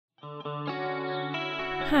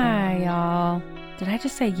Hi, y'all. Did I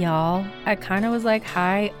just say y'all? I kind of was like,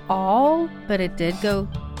 hi, all, but it did go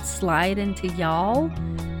slide into y'all.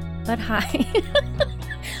 But hi.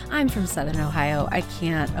 I'm from Southern Ohio. I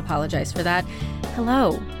can't apologize for that.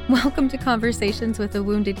 Hello. Welcome to Conversations with a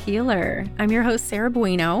Wounded Healer. I'm your host, Sarah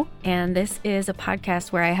Bueno, and this is a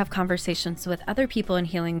podcast where I have conversations with other people in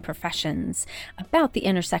healing professions about the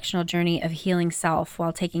intersectional journey of healing self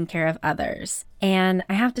while taking care of others. And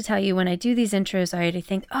I have to tell you, when I do these intros, I already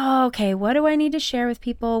think, oh, okay, what do I need to share with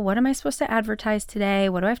people? What am I supposed to advertise today?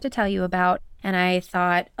 What do I have to tell you about? And I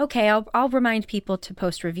thought, okay, I'll remind people to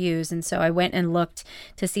post reviews. And so I went and looked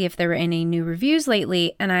to see if there were any new reviews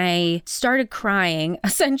lately. And I started crying,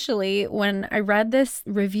 essentially, when I read this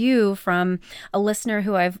review from a listener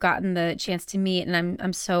who I've gotten the chance to meet. And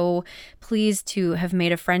I'm so pleased to have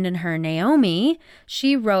made a friend in her, Naomi.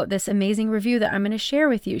 She wrote this amazing review that I'm going to share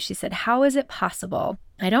with you. She said, how is it possible?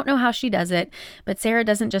 I don't know how she does it, but Sarah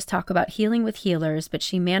doesn't just talk about healing with healers, but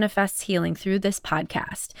she manifests healing through this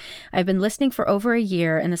podcast. I've been listening for over a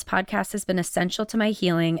year, and this podcast has been essential to my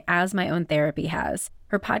healing as my own therapy has.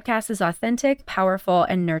 Her podcast is authentic, powerful,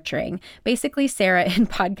 and nurturing. Basically, Sarah in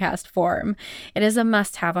podcast form. It is a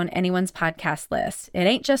must-have on anyone's podcast list. It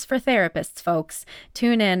ain't just for therapists, folks.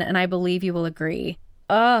 Tune in, and I believe you will agree.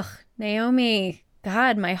 Ugh, Naomi,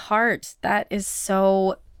 God, my heart. That is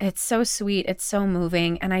so... It's so sweet. It's so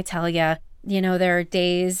moving. And I tell you, there are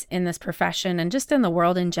days in this profession and just in the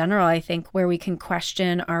world in general, I think, where we can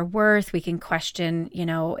question our worth. We can question,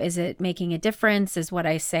 is it making a difference? Is what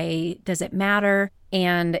I say, does it matter?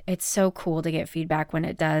 And it's so cool to get feedback when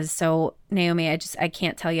it does. So Naomi, I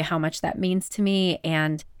can't tell you how much that means to me.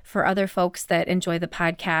 And for other folks that enjoy the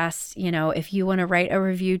podcast, if you want to write a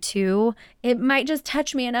review too, it might just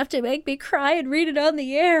touch me enough to make me cry and read it on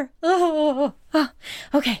the air. Oh.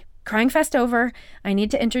 Okay, crying fest over. I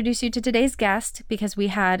need to introduce you to today's guest because we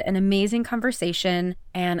had an amazing conversation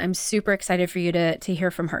and I'm super excited for you to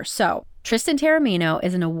hear from her. So, Tristan Taormino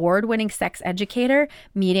is an award-winning sex educator,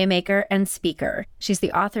 media maker, and speaker. She's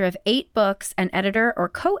the author of 8 books and editor or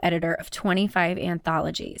co-editor of 25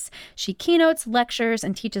 anthologies. She keynotes, lectures,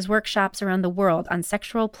 and teaches workshops around the world on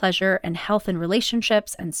sexual pleasure and health and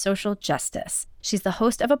relationships and social justice. She's the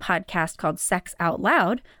host of a podcast called Sex Out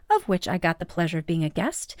Loud, of which I got the pleasure of being a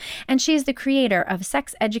guest, and she's the creator of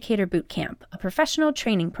Sex Educator Bootcamp, a professional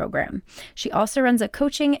training program. She also runs a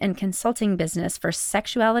coaching and consulting business for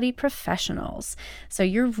sexuality professionals. So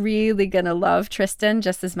you're really going to love Tristan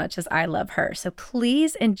just as much as I love her. So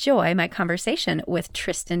please enjoy my conversation with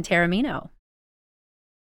Tristan Taormino.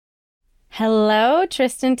 Hello,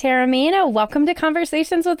 Tristan Taormino. Welcome to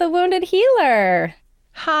Conversations with a Wounded Healer.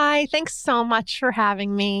 Hi, thanks so much for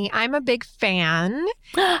having me. I'm a big fan.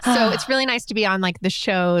 So it's really nice to be on the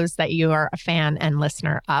shows that you are a fan and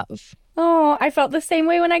listener of. Oh, I felt the same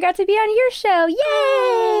way when I got to be on your show.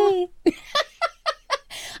 Yay!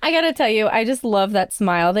 I got to tell you, I just love that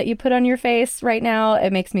smile that you put on your face right now.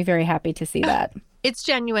 It makes me very happy to see that. It's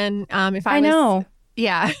genuine. I know.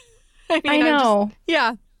 Yeah. I know.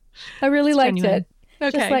 I really liked genuine. it.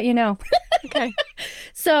 Okay. Just let you know. Okay.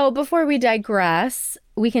 So before we digress,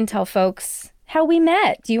 we can tell folks how we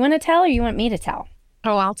met. Do you want to tell or you want me to tell?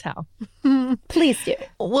 Oh, I'll tell. Please do.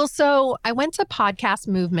 Well, so I went to Podcast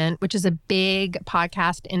Movement, which is a big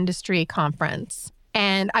podcast industry conference.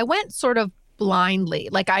 And I went sort of blindly.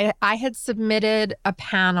 I had submitted a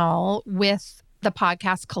panel with the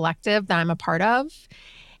podcast collective that I'm a part of.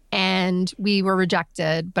 And we were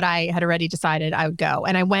rejected, but I had already decided I would go.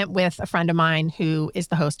 And I went with a friend of mine who is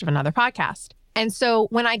the host of another podcast. And so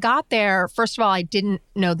when I got there, first of all, I didn't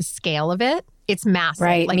know the scale of it. It's massive.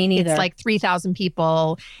 Right, me neither. It's 3,000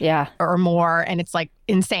 people or more, and it's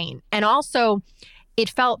insane. And also, it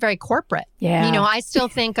felt very corporate. Yeah. I still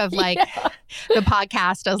think of the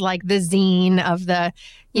podcast as the zine of the,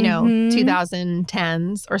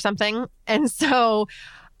 2010s or something. And so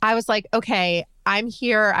I was like, okay, I'm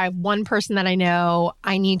here. I have one person that I know.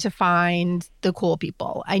 I need to find the cool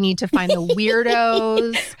people. I need to find the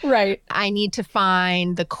weirdos. Right. I need to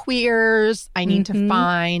find the queers. I need to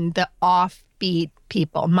find the offbeat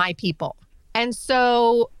people, my people. And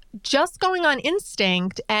so just going on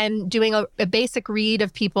instinct and doing a basic read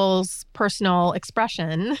of people's personal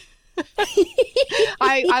expression,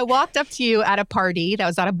 I walked up to you at a party that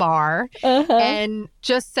was at a bar and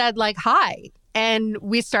just said hi. And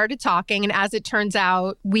we started talking. And as it turns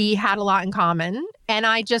out, we had a lot in common. And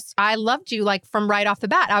I loved you from right off the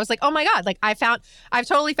bat. I was like, oh my God, I've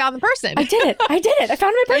totally found the person. I did it. I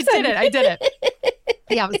found my person. I did it.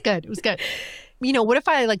 Yeah, it was good. What if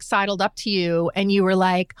I sidled up to you and you were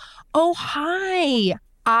like, oh, hi,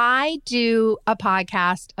 I do a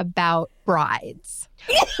podcast about brides.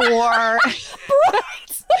 Or,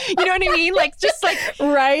 you know what I mean? Like, just like,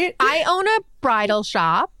 Right? I own a bridal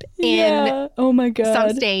shop in Oh my God.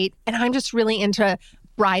 some state, and I'm just really into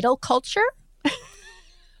bridal culture.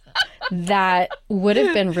 That would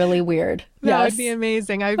have been really weird. That would be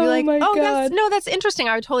amazing. I'd be like, my oh, God. that's interesting.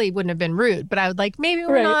 I totally wouldn't have been rude, but I would like, maybe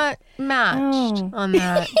we're Right. not matched on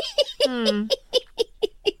that.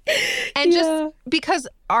 And just because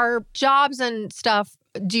our jobs and stuff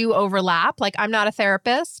do overlap. Like, I'm not a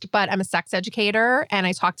therapist, but I'm a sex educator, and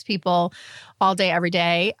I talk to people all day, every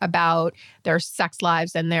day about their sex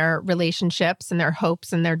lives and their relationships and their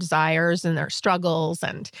hopes and their desires and their struggles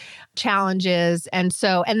and challenges. And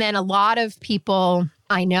then a lot of people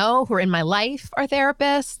I know who are in my life are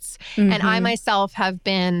therapists. And I myself have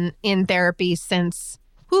been in therapy since,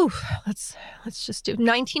 let's just do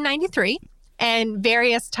 1993. And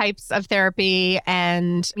various types of therapy.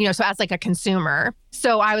 And, so as like a consumer.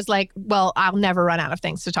 So I was like, well, I'll never run out of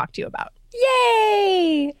things to talk to you about.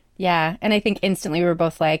 Yay! Yeah. And I think instantly we were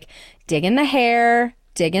both like, dig in the hair,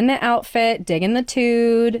 dig in the outfit, dig in the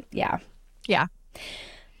tude. Yeah. Yeah.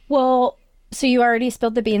 Well, so you already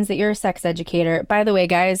spilled the beans that you're a sex educator. By the way,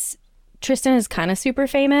 guys, Tristan is kind of super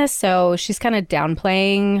famous. So she's kind of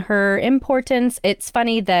downplaying her importance. It's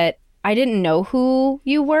funny that I didn't know who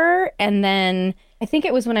you were. And then I think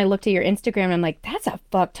it was when I looked at your Instagram and I'm like, that's a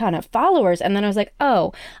fuck ton of followers. And then I was like,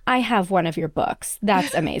 oh, I have one of your books.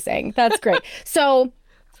 That's amazing. That's great. So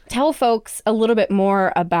tell folks a little bit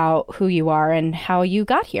more about who you are and how you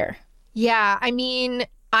got here. Yeah. I mean,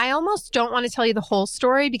 I almost don't want to tell you the whole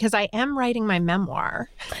story because I am writing my memoir.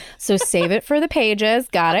 So save it for the pages.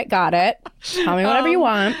 Got it. Tell me whatever you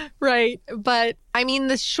want. Right. But I mean,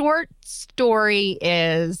 the short story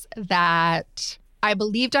is that I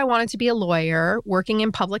believed I wanted to be a lawyer working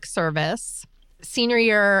in public service. Senior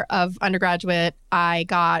year of undergraduate, I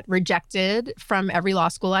got rejected from every law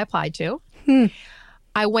school I applied to.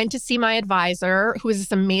 I went to see my advisor, who was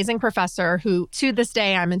this amazing professor who to this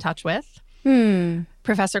day I'm in touch with.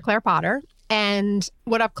 Professor Claire Potter. And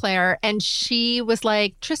what up, Claire? And she was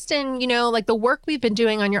like, Tristan, like the work we've been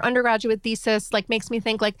doing on your undergraduate thesis, like makes me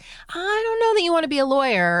think like, I don't know that you want to be a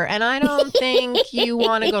lawyer. And I don't think you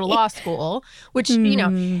want to go to law school, which,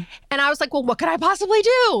 and I was like, well, what could I possibly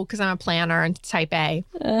do? Because I'm a planner and type A.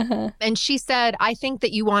 And she said, I think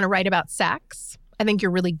that you want to write about sex. I think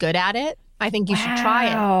you're really good at it. I think you should try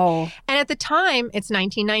it. And at the time, it's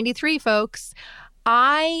 1993, folks.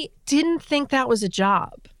 I didn't think that was a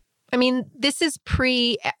job. I mean, this is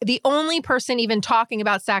the only person even talking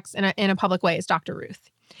about sex in a public way is Dr. Ruth.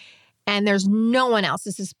 And there's no one else.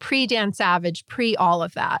 This is pre-Dan Savage, pre all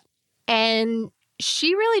of that. And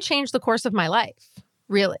she really changed the course of my life,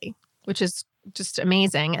 really, which is just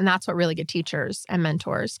amazing. And that's what really good teachers and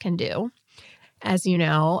mentors can do, as you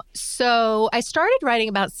know. So I started writing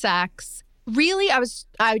about sex. Really,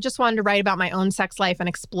 I just wanted to write about my own sex life and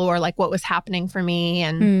explore like what was happening for me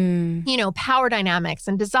and, power dynamics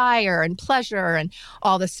and desire and pleasure and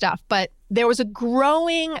all this stuff. But there was a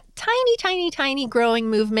growing, tiny growing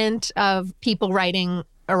movement of people writing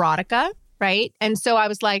erotica, right? And so I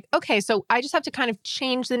was like, okay, so I just have to kind of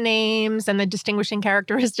change the names and the distinguishing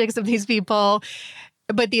characteristics of these people.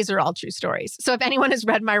 But these are all true stories. So if anyone has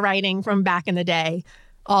read my writing from back in the day,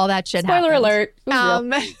 all that shit happened. Spoiler alert. It was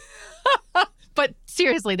real. But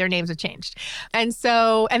seriously, their names have changed. And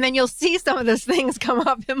then you'll see some of those things come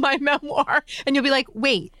up in my memoir and you'll be like,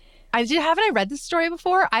 wait, haven't I read this story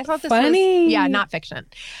before? I thought this was, not fiction.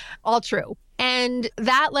 All true. And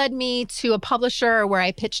that led me to a publisher where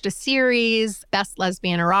I pitched a series, Best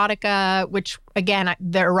Lesbian Erotica, which again,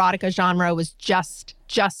 the erotica genre was just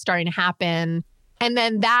starting to happen. And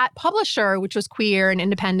then that publisher, which was queer and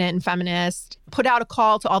independent and feminist, put out a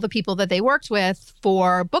call to all the people that they worked with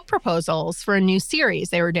for book proposals for a new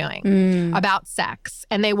series they were doing about sex.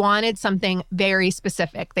 And they wanted something very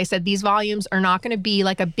specific. They said, these volumes are not going to be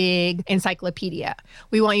like a big encyclopedia.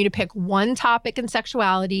 We want you to pick one topic in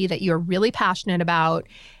sexuality that you're really passionate about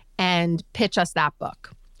and pitch us that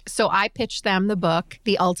book. So I pitched them the book,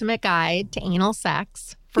 The Ultimate Guide to Anal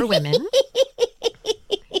Sex for Women.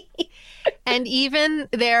 And even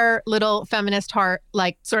their little feminist heart,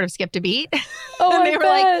 like, sort of skipped a beat. Oh, and they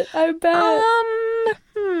I bet.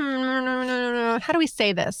 How do we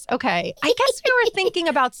say this? Okay. I guess we were thinking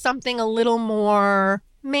about something a little more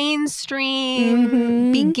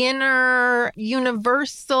mainstream, beginner,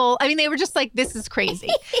 universal. I mean, they were just like, this is crazy.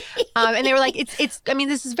 And they were like,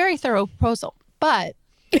 this is a very thorough proposal. But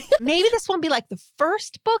maybe this won't be like the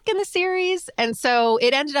first book in the series. And so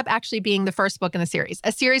it ended up actually being the first book in the series,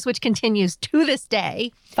 a series which continues to this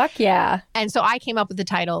day. Fuck yeah. And so I came up with the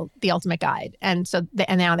title, The Ultimate Guide. And so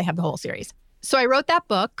and now they have the whole series. So I wrote that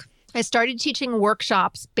book. I started teaching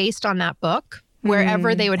workshops based on that book,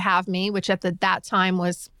 wherever they would have me, which at that time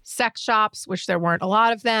was sex shops, which there weren't a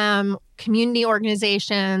lot of them, community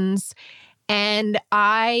organizations. And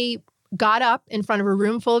I got up in front of a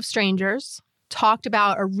room full of strangers, talked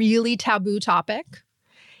about a really taboo topic,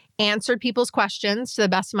 answered people's questions to the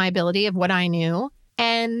best of my ability of what I knew.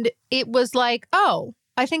 And it was like, oh,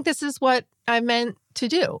 I think this is what I meant to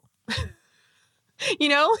do.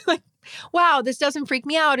 Like, wow, this doesn't freak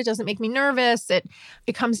me out. It doesn't make me nervous. It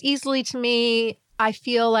comes easily to me. I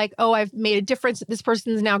feel like, oh, I've made a difference. This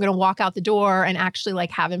person is now going to walk out the door and actually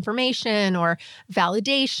like have information or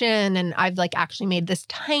validation. And I've like actually made this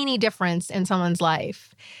tiny difference in someone's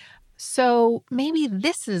life. So maybe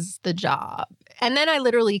this is the job. And then I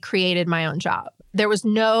literally created my own job. There was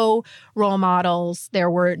no role models. There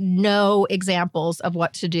were no examples of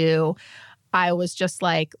what to do. I was just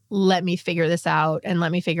like, let me figure this out and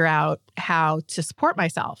let me figure out how to support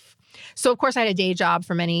myself. So, of course, I had a day job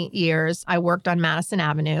for many years. I worked on Madison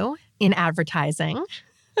Avenue in advertising.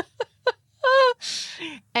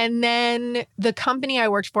 And then the company I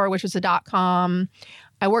worked for, which was a .com,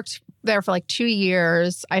 I worked there for like 2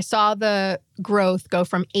 years. I saw the growth go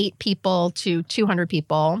from 8 people to 200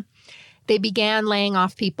 people. They began laying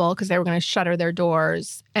off people because they were going to shutter their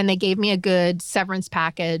doors. And they gave me a good severance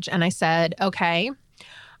package. And I said, okay,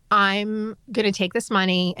 I'm going to take this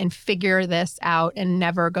money and figure this out and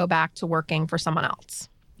never go back to working for someone else.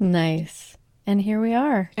 Nice. And here we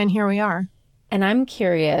are. And I'm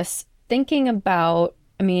curious, thinking about,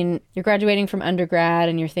 I mean, you're graduating from undergrad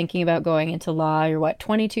and you're thinking about going into law. You're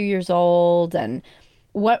 22 years old. And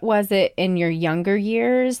what was it in your younger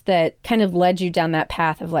years that kind of led you down that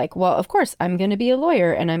path of like, well, of course, I'm going to be a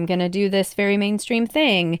lawyer and I'm going to do this very mainstream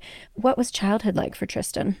thing. What was childhood like for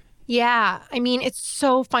Tristan? Yeah. I mean, it's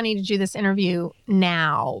so funny to do this interview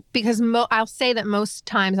now because I'll say that most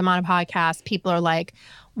times I'm on a podcast, people are like,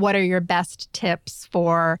 what are your best tips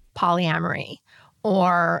for polyamory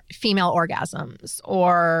or female orgasms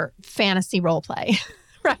or fantasy role play?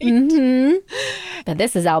 Right? Mm-hmm. But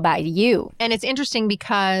this is all about you. And it's interesting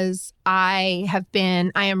because I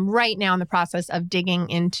am right now in the process of digging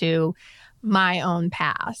into my own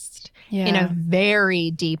past in a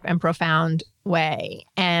very deep and profound way.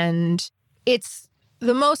 And it's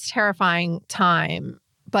the most terrifying time,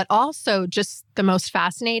 but also just the most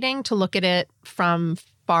fascinating to look at it from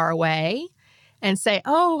far away and say,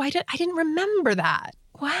 oh, I didn't remember that.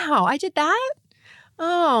 Wow, I did that?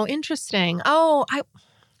 Oh, interesting. Oh,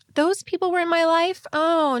 those people were in my life?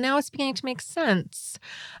 Oh, now it's beginning to make sense.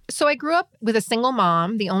 So I grew up with a single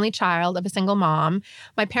mom, the only child of a single mom.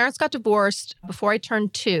 My parents got divorced before I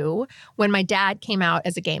turned 2 when my dad came out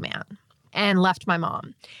as a gay man and left my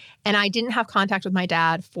mom. And I didn't have contact with my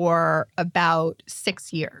dad for about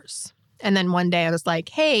 6 years. And then one day I was like,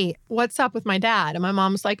 hey, what's up with my dad? And my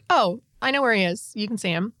mom was like, oh, I know where he is. You can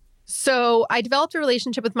see him. So I developed a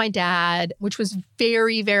relationship with my dad, which was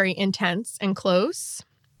very, very intense and close.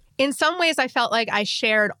 In some ways, I felt like I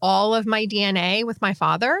shared all of my DNA with my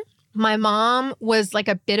father. My mom was like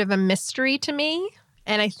a bit of a mystery to me.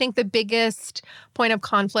 And I think the biggest point of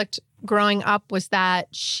conflict growing up was that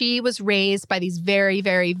she was raised by these very,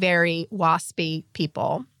 very, very waspy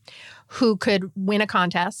people who could win a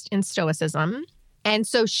contest in stoicism. And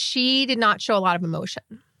so she did not show a lot of emotion.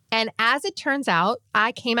 And as it turns out,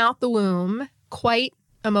 I came out the womb quite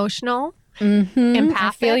emotional. Mm-hmm. Empathic.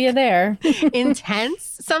 I feel you there.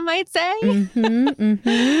 Intense, some might say. Mm-hmm.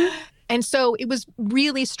 Mm-hmm. And so it was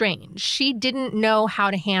really strange. She didn't know how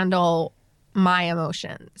to handle my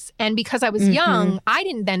emotions. And because I was young, I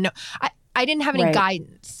didn't then know. I didn't have any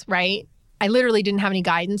guidance, right? I literally didn't have any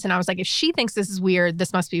guidance. And I was like, if she thinks this is weird,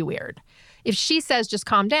 this must be weird. If she says just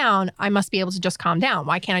calm down, I must be able to just calm down.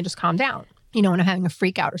 Why can't I just calm down? When I'm having a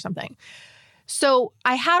freak out or something. So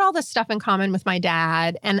I had all this stuff in common with my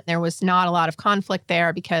dad, and there was not a lot of conflict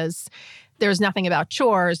there because there was nothing about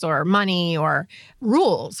chores or money or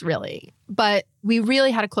rules, really. But we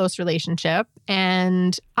really had a close relationship.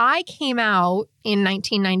 And I came out in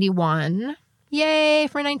 1991. Yay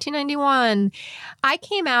for 1991. I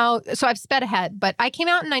came out, so I've sped ahead, but I came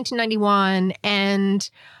out in 1991 and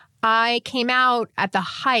I came out at the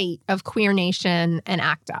height of Queer Nation and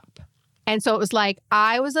ACT UP. And so it was like,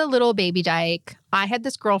 I was a little baby dyke. I had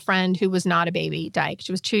this girlfriend who was not a baby dyke.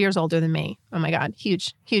 She was 2 years older than me. Oh my God,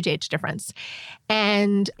 huge, huge age difference.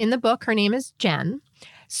 And in the book, her name is Jen.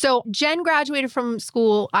 So Jen graduated from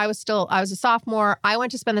school. I was a sophomore. I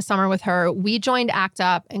went to spend the summer with her. We joined ACT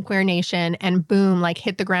UP and Queer Nation and boom, like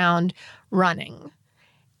hit the ground running.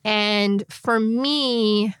 And for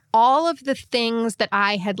me, all of the things that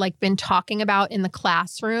I had like been talking about in the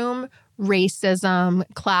classroom, racism,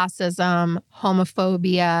 classism,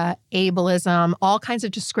 homophobia, ableism, all kinds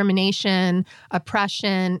of discrimination,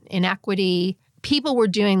 oppression, inequity, people were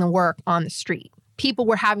doing the work on the street. People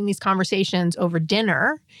were having these conversations over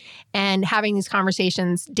dinner and having these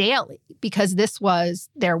conversations daily because this was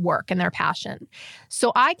their work and their passion.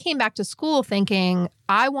 So I came back to school thinking,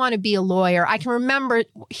 I want to be a lawyer. I can remember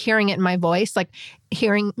hearing it in my voice, like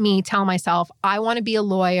hearing me tell myself, I want to be a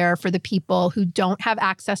lawyer for the people who don't have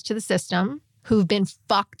access to the system, who've been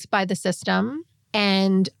fucked by the system.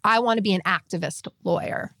 And I want to be an activist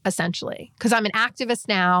lawyer, essentially, because I'm an activist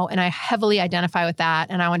now and I heavily identify with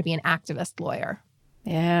that. And I want to be an activist lawyer.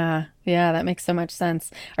 Yeah, that makes so much sense.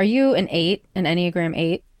 Are you an 8, an Enneagram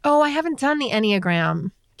 8? Oh, I haven't done the Enneagram.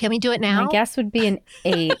 Can we do it now? My guess would be an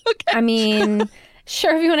 8. Okay. I mean,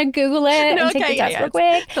 sure, if you want to Google it and take the test real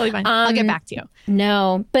quick. Totally fine. I'll get back to you.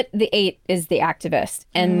 No, but the 8 is the activist.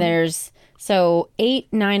 And there's, so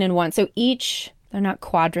 8, 9, and 1. So each, they're not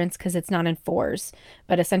quadrants because it's not in 4s,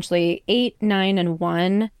 but essentially 8, 9, and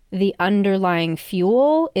 1, the underlying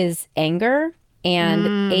fuel is anger.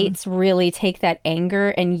 And 8s really take that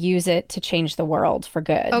anger and use it to change the world for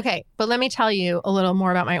good. Okay, but let me tell you a little more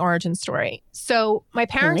about my origin story. So my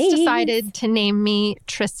parents decided to name me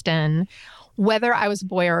Tristan, whether I was a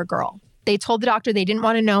boy or a girl. They told the doctor they didn't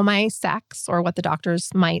want to know my sex or what the doctors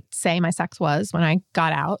might say my sex was when I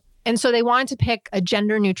got out. And so they wanted to pick a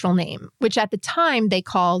gender-neutral name, which at the time they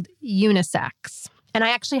called unisex. And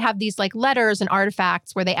I actually have these like letters and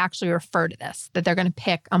artifacts where they actually refer to this, that they're going to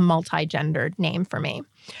pick a multi-gendered name for me.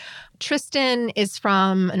 Tristan is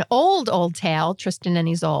from an old tale, Tristan and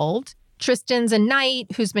Isolde. Tristan's a knight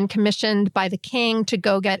who's been commissioned by the king to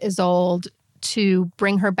go get Isolde to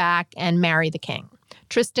bring her back and marry the king.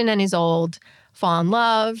 Tristan and Isolde fall in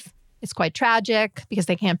love. It's quite tragic because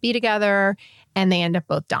they can't be together and they end up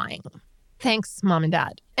both dying. Thanks, Mom and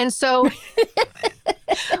Dad. And so...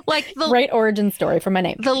 like the great origin story for my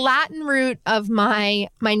name. The Latin root of my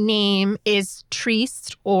name is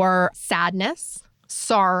triste or sadness,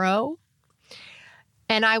 sorrow.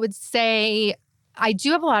 And I would say I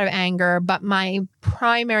do have a lot of anger, but my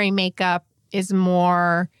primary makeup is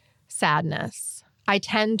more sadness. I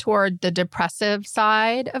tend toward the depressive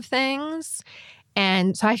side of things.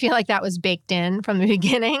 And so I feel like that was baked in from the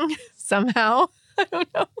beginning somehow. I don't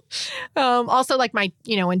know. Also like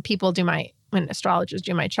when astrologers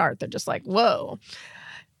do my chart, they're just like, whoa.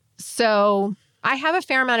 So I have a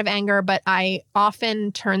fair amount of anger, but I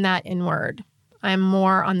often turn that inward. I'm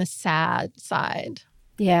more on the sad side.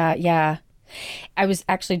 Yeah. I was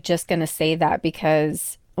actually just going to say that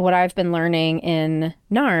because what I've been learning in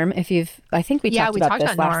NARM, I think we talked about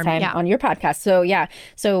this last time on your podcast.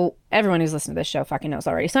 So everyone who's listened to this show fucking knows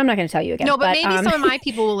already. So I'm not going to tell you again. No, but maybe some of my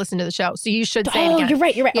people will listen to the show. So you should say it again. You're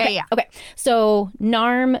right. Yeah. Okay. So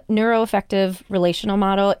NARM, neuroaffective relational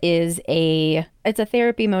model, it's a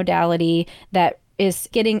therapy modality that is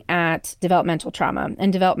getting at developmental trauma.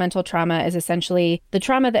 And developmental trauma is essentially the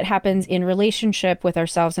trauma that happens in relationship with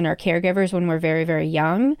ourselves and our caregivers when we're very, very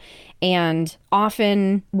young. And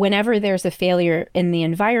often, whenever there's a failure in the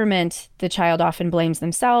environment, the child often blames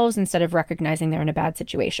themselves instead of recognizing they're in a bad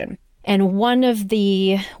situation. And one of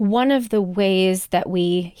the ways that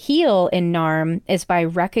we heal in NARM is by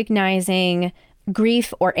recognizing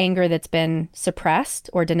grief or anger that's been suppressed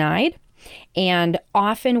or denied. And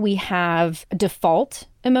often we have default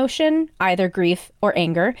emotion, either grief or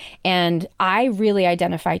anger. And I really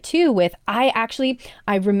identify too with, I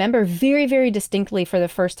remember very, very distinctly for the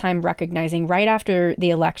first time recognizing right after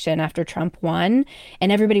the election, after Trump won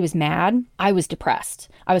and everybody was mad, I was depressed.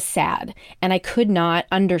 I was sad and I could not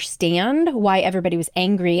understand why everybody was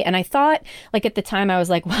angry. And I thought, like at the time I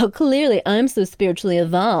was like, well, clearly I'm so spiritually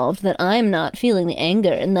evolved that I'm not feeling the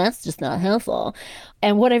anger and that's just not helpful.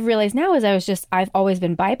 And what I've realized now is I've always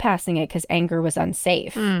been bypassing it because anger was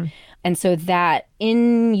unsafe. And so that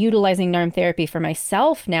in utilizing NARM therapy for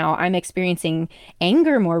myself now, I'm experiencing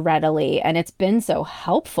anger more readily and it's been so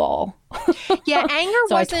helpful. Yeah, anger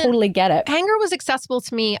so I totally get it. Anger was accessible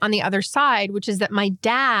to me on the other side, which is that my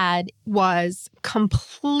dad was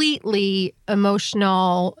completely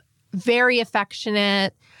emotional, very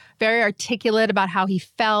affectionate, very articulate about how he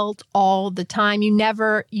felt all the time. You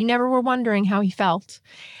never were wondering how he felt.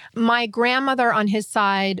 My grandmother on his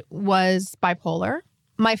side was bipolar.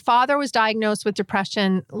 My father was diagnosed with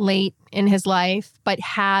depression late in his life, but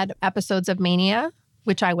had episodes of mania,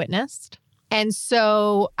 which I witnessed. And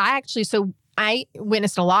so I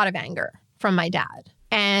witnessed a lot of anger from my dad.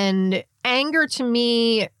 And anger to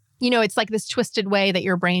me, it's like this twisted way that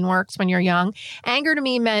your brain works when you're young. Anger to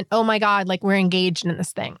me meant, oh my God, like we're engaged in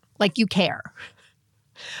this thing. Like you care,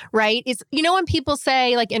 right? It's, when people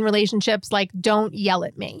say like in relationships, like, don't yell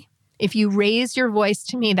at me. If you raise your voice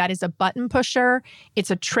to me, that is a button pusher.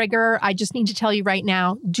 It's a trigger. I just need to tell you right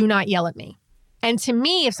now, do not yell at me. And to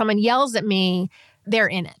me, if someone yells at me, they're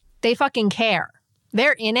in it. They fucking care.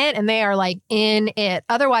 They're in it and they are like in it.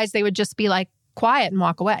 Otherwise, they would just be like quiet and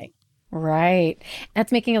walk away. Right.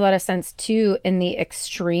 That's making a lot of sense too in the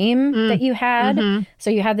extreme that you had. Mm-hmm. So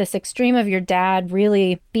you had this extreme of your dad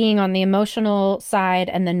really being on the emotional side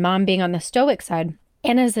and then mom being on the stoic side.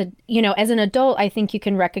 And as an adult, I think you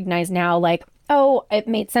can recognize now, like, oh, it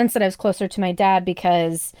made sense that I was closer to my dad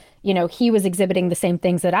because, he was exhibiting the same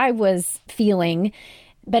things that I was feeling.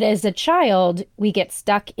 But as a child, we get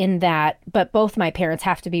stuck in that, but both my parents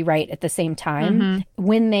have to be right at the same time. Mm-hmm.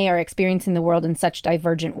 When they are experiencing the world in such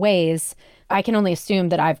divergent ways, I can only assume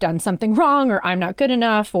that I've done something wrong or I'm not good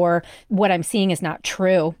enough or what I'm seeing is not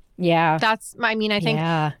true. Yeah. I think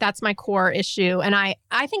that's my core issue. And I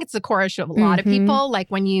think it's the core issue of a lot of people. Like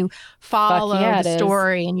when you follow the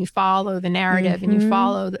story and you follow the narrative and you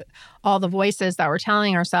follow all the voices that we're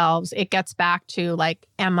telling ourselves, it gets back to like,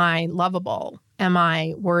 am I lovable? Am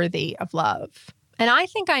I worthy of love? And I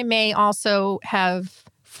think I may also have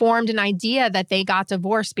formed an idea that they got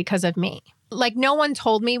divorced because of me. Like no one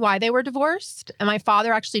told me why they were divorced. And my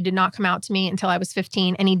father actually did not come out to me until I was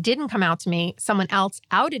 15. And he didn't come out to me. Someone else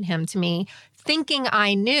outed him to me, thinking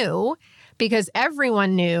I knew because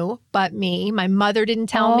everyone knew but me. My mother didn't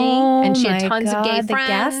tell me. And she had tons of gay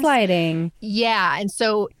friends. The gaslighting. Yeah. And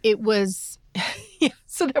so it was...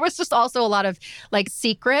 So there was just also a lot of like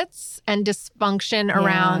secrets and dysfunction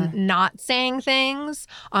around not saying things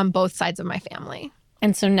on both sides of my family.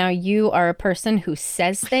 And so now you are a person who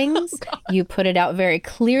says things. You put it out very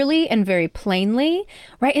clearly and very plainly,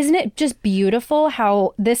 right? Isn't it just beautiful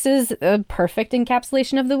how this is a perfect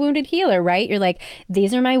encapsulation of the wounded healer, right? You're like,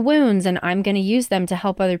 these are my wounds and I'm going to use them to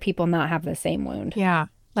help other people not have the same wound. Yeah.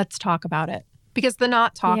 Let's talk about it. Because the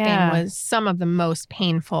not talking was some of the most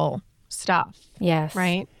painful stuff. Yes.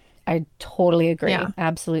 Right? I totally agree. Yeah.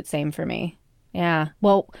 Absolute same for me. Yeah.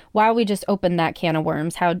 Well, while we just opened that can of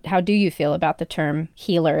worms, how do you feel about the term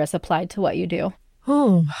healer as applied to what you do?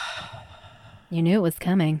 Oh. You knew it was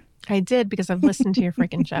coming. I did because I've listened to your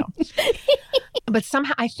freaking show. But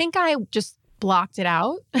somehow I think I just blocked it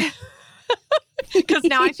out. Because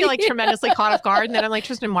now I feel like tremendously caught off guard. And then I'm like,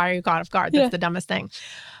 Tristan, why are you caught off guard? That's the dumbest thing.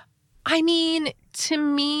 I mean, to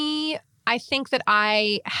me, I think that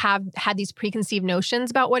I have had these preconceived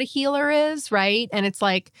notions about what a healer is, right? And it's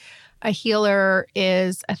like a healer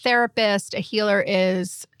is a therapist, a healer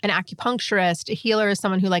is an acupuncturist, a healer is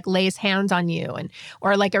someone who like lays hands on you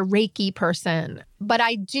or like a Reiki person. But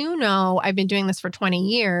I do know I've been doing this for 20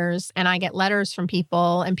 years and I get letters from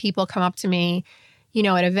people and people come up to me,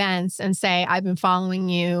 at events and say, I've been following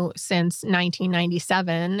you since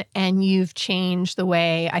 1997 and you've changed the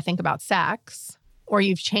way I think about sex. Or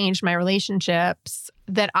you've changed my relationships,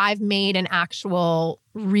 that I've made an actual,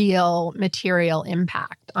 real material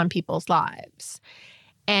impact on people's lives.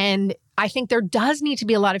 And I think there does need to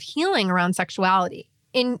be a lot of healing around sexuality.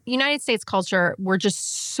 In United States culture, we're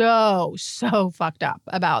just so fucked up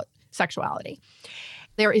about sexuality.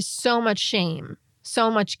 There is so much shame, so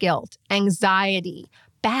much guilt, anxiety,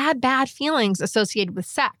 bad feelings associated with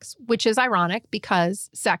sex, which is ironic because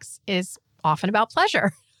sex is often about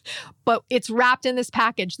pleasure. But it's wrapped in this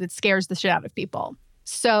package that scares the shit out of people.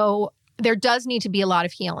 So there does need to be a lot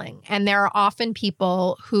of healing. And there are often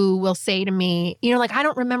people who will say to me, like, I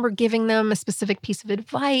don't remember giving them a specific piece of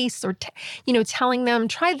advice or, telling them,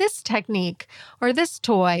 try this technique or this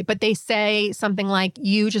toy. But they say something like,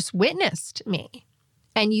 you just witnessed me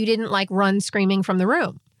and you didn't like run screaming from the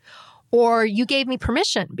room. Or you gave me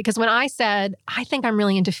permission because when I said, I think I'm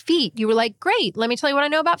really into feet, you were like, great, let me tell you what I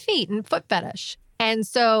know about feet and foot fetish. And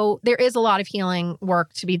so there is a lot of healing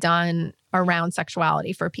work to be done around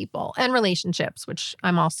sexuality for people and relationships, which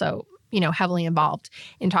I'm also, heavily involved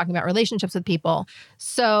in talking about relationships with people.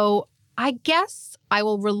 So I guess I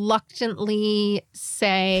will reluctantly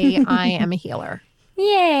say I am a healer.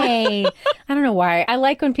 Yay. I don't know why. I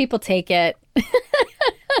like when people take it.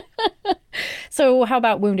 So how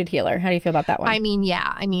about wounded healer? How do you feel about that one? I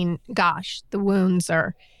mean, gosh, the wounds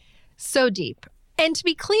are so deep. And to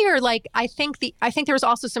be clear, like, I think there was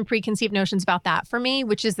also some preconceived notions about that for me,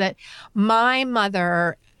 which is that my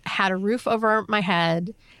mother had a roof over my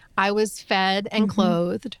head. I was fed and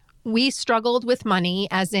clothed. we struggled with money,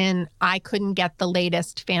 as in I couldn't get the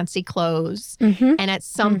latest fancy clothes. Mm-hmm. And at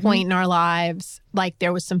some point in our lives, like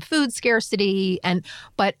there was some food scarcity.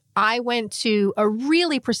 But I went to a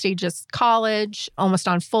really prestigious college, almost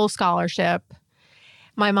on full scholarship.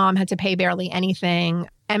 My mom had to pay barely anything.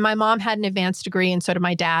 And my mom had an advanced degree, and so did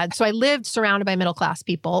my dad. So I lived surrounded by middle-class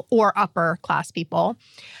people or upper-class people.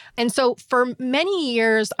 And so for many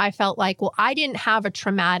years, I felt like, well, I didn't have a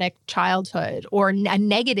traumatic childhood or a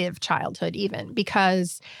negative childhood even,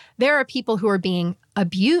 because there are people who are being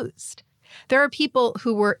abused. There are people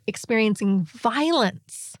who were experiencing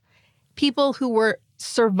violence, people who were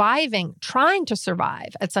surviving, trying to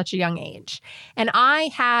survive at such a young age. And I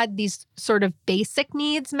had these sort of basic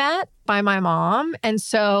needs met by my mom. And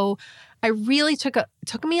so I really took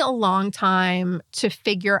me a long time to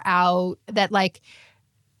figure out that like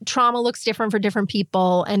trauma looks different for different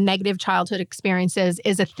people and negative childhood experiences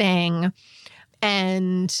is a thing.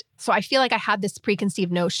 And so I feel like I had this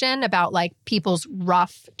preconceived notion about like people's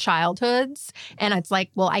rough childhoods. And it's like,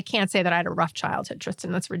 well, I can't say that I had a rough childhood,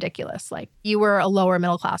 Tristan. That's ridiculous. Like you were a lower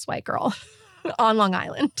middle class white girl on Long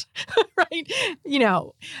Island, right? You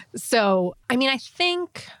know, so I mean, I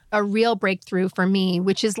think a real breakthrough for me,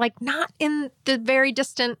 which is like not in the very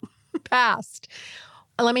distant past.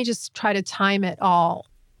 Let me just try to time it all.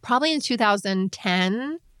 Probably in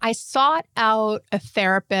 2010, I sought out a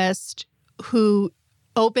therapist who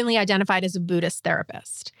openly identified as a Buddhist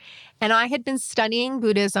therapist. And I had been studying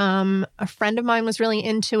Buddhism. A friend of mine was really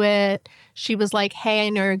into it. She was like, hey, I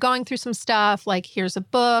know you're going through some stuff. Like, here's a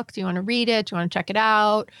book. Do you want to read it? Do you want to check it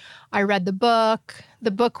out? I read the book. The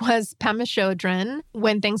book was Pema Chodron,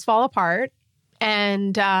 When Things Fall Apart,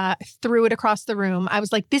 and threw it across the room. I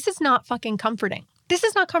was like, this is not fucking comforting. This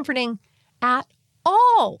is not comforting at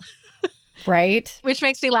all. Right. Which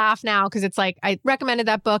makes me laugh now because it's like I recommended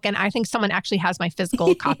that book and I think someone actually has my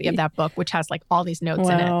physical copy of that book, which has like all these notes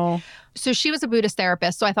in it. So she was a Buddhist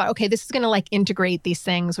therapist. So I thought, okay, this is going to like integrate these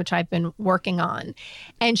things, which I've been working on.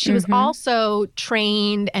 And she was also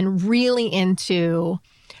trained and really into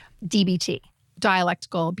DBT,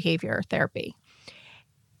 dialectical behavior therapy.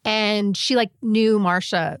 And she like knew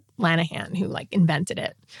Marsha Lanahan, who like invented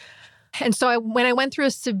it. And so when I went through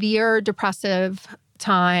a severe depressive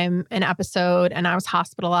time, an episode, and I was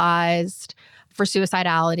hospitalized for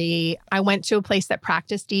suicidality, I went to a place that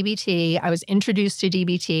practiced DBT. I was introduced to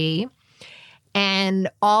DBT. And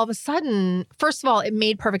all of a sudden, first of all, it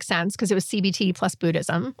made perfect sense because it was CBT plus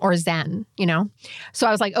Buddhism or Zen, you know? So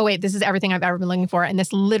I was like, oh, wait, this is everything I've ever been looking for. And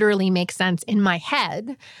this literally makes sense in my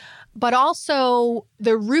head. But also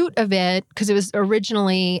the root of it, because it was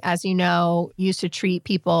originally, as you know, used to treat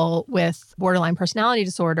people with borderline personality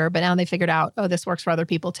disorder, but now they figured out, oh, this works for other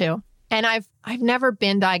people too. And I've never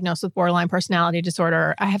been diagnosed with borderline personality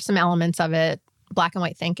disorder. I have some elements of it, black and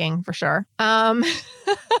white thinking for sure.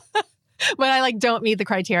 But I like don't meet the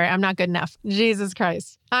criteria. I'm not good enough. Jesus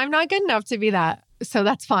Christ. I'm not good enough to be that. So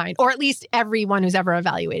that's fine. Or at least everyone who's ever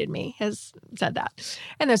evaluated me has said that.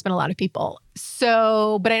 And there's been a lot of people.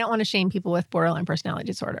 So, but I don't want to shame people with borderline personality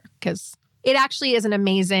disorder because it actually is an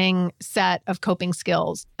amazing set of coping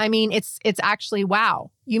skills. I mean, it's actually,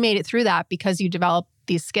 wow, you made it through that because you developed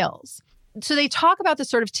these skills. So they talk about the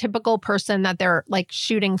sort of typical person that they're like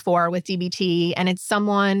shooting for with DBT. And it's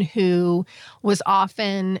someone who was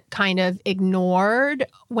often kind of ignored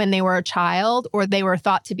when they were a child, or they were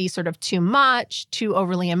thought to be sort of too much, too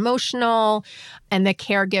overly emotional. And the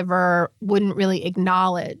caregiver wouldn't really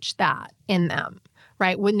acknowledge that in them,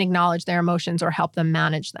 right? Wouldn't acknowledge their emotions or help them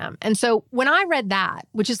manage them. And so when I read that,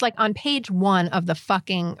 which is like on page 1 of the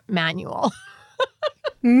fucking manual,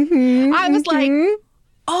 I was like,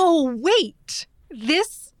 oh, wait,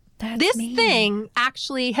 this thing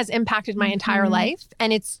actually has impacted my entire life.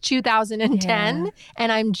 And it's 2010.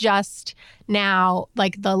 And I'm just now,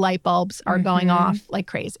 like, the light bulbs are going off like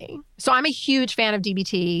crazy. So I'm a huge fan of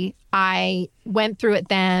DBT. I went through it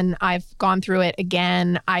then. I've gone through it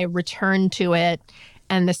again. I returned to it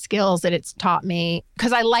and the skills that it's taught me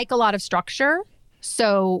because I like a lot of structure.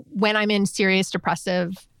 So when I'm in serious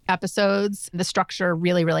depressive episodes, the structure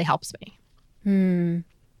really, really helps me.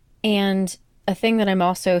 And a thing that I'm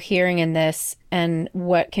also hearing in this, and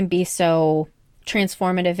what can be so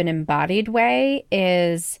transformative and embodied way,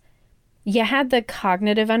 is you had the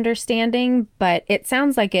cognitive understanding, but it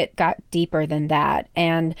sounds like it got deeper than that.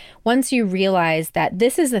 And once you realize that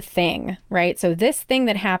this is a thing, right? So this thing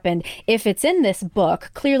that happened, if it's in this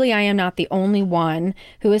book, clearly I am not the only one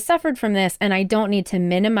who has suffered from this, and I don't need to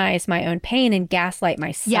minimize my own pain and gaslight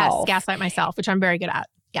myself. Yes, gaslight myself, which I'm very good at.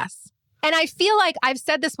 Yes. And I feel like I've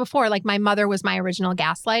said this before, like my mother was my original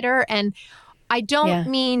gaslighter. And I don't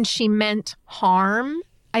mean she meant harm.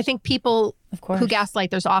 I think people Of course. who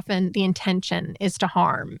gaslight, there's often the intention is to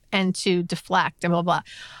harm and to deflect and blah, blah.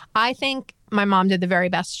 I think my mom did the very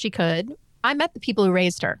best she could. I met the people who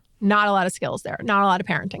raised her. Not a lot of skills there. Not a lot of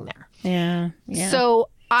parenting there. Yeah. So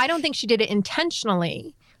I don't think she did it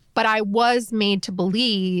intentionally, but I was made to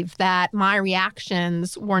believe that my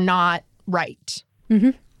reactions were not right.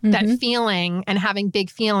 That feeling and having big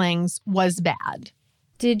feelings was bad.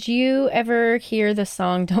 Did you ever hear the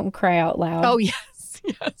song Don't Cry Out Loud? Oh, yes.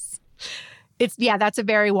 That's a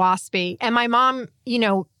very waspy. And my mom,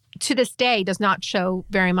 to this day does not show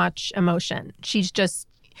very much emotion. She's just,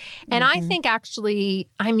 and I think actually,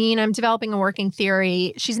 I'm developing a working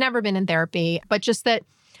theory. She's never been in therapy, but just that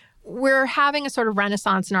we're having a sort of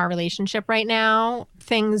renaissance in our relationship right now.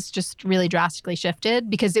 Things just really drastically shifted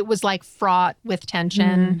because it was like fraught with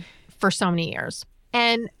tension for so many years.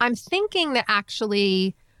 And I'm thinking that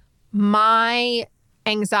actually my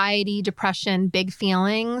anxiety, depression, big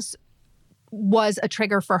feelings was a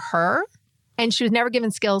trigger for her. And she was never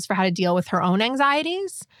given skills for how to deal with her own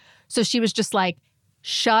anxieties. So she was just like,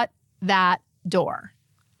 shut that door.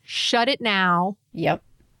 Shut it now. Yep.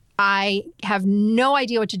 I have no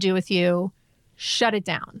idea what to do with you. Shut it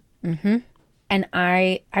down. And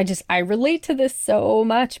I relate to this so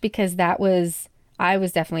much because I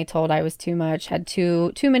was definitely told I was too much, had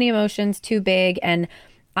too many emotions, too big, and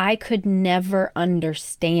I could never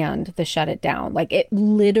understand the shut it down. Like it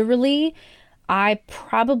literally, I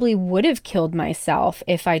probably would have killed myself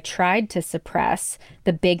if I tried to suppress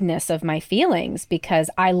the bigness of my feelings because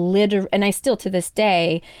and I still to this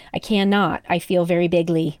day, I cannot. I feel very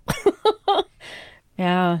bigly.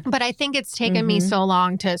 Yeah. But I think it's taken me so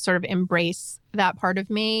long to sort of embrace that part of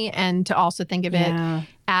me and to also think of it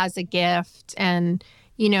as a gift and,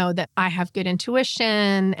 that I have good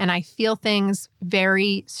intuition and I feel things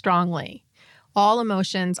very strongly. All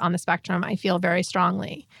emotions on the spectrum, I feel very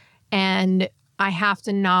strongly. And I have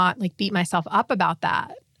to not beat myself up about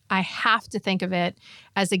that. I have to think of it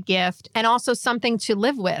as a gift and also something to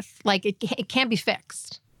live with. Like it can't be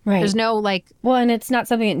fixed. Right. There's no Well, and it's not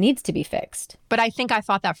something that needs to be fixed. But I think I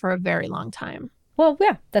thought that for a very long time. Well,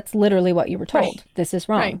 yeah, that's literally what you were told. Right. This is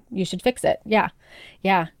wrong. Right. You should fix it. Yeah.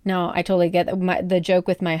 Yeah. No, I totally get that. The joke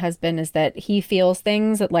with my husband is that he feels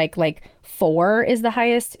things at like 4 is the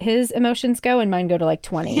highest his emotions go and mine go to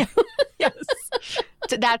 20. Yeah. Yes.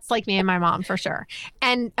 That's like me and my mom for sure.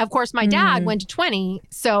 And of course, my dad went to 20.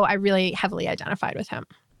 So I really heavily identified with him.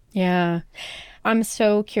 Yeah. I'm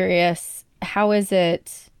so curious. How is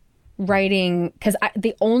it writing? Because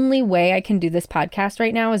the only way I can do this podcast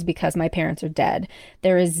right now is because my parents are dead.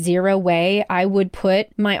 There is zero way I would put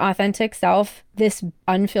my authentic self, this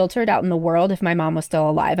unfiltered, out in the world if my mom was still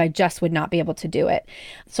alive. I just would not be able to do it.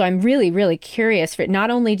 So I'm really, really curious. For not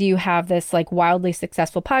only do you have this wildly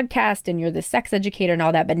successful podcast and you're the sex educator and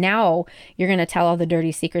all that, but now you're going to tell all the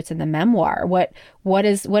dirty secrets in the memoir. What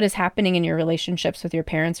is happening in your relationships with your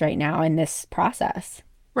parents right now in this process?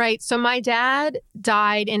 Right. So my dad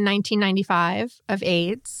died in 1995 of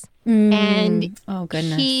AIDS. And oh,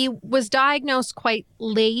 goodness. He was diagnosed quite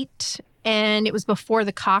late and it was before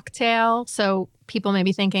the cocktail. So people may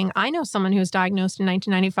be thinking, I know someone who was diagnosed in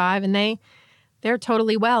 1995 and they're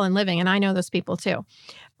totally well and living. And I know those people too.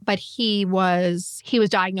 But he was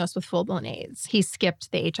diagnosed with full-blown AIDS. He skipped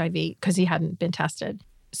the HIV because he hadn't been tested.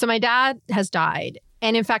 So my dad has died.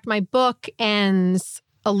 And in fact, my book ends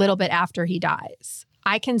a little bit after he dies.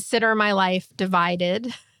 I consider my life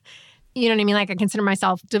divided. You know what I mean? I consider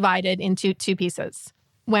myself divided into 2 pieces.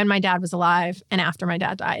 When my dad was alive and after my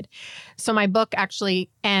dad died. So my book actually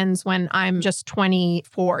ends when I'm just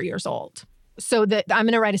 24 years old. So that I'm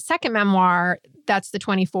going to write a second memoir. That's the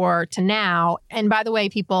 24 to now. And by the way,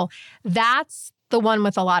 people, that's the one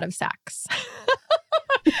with a lot of sex.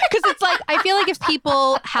 Because it's I feel like if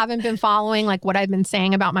people haven't been following what I've been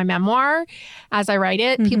saying about my memoir as I write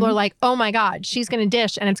it, people are like, oh my God, she's going to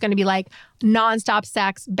dish. And it's going to be nonstop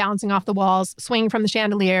sex, bouncing off the walls, swinging from the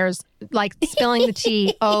chandeliers, spilling the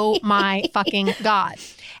tea. Oh my fucking God.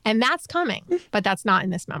 And that's coming, but that's not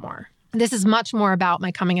in this memoir. This is much more about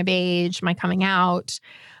my coming of age, my coming out,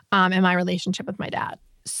 and my relationship with my dad.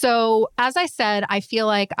 So as I said, I feel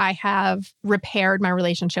like I have repaired my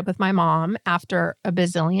relationship with my mom after a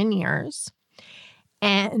bazillion years.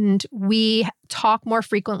 And we talk more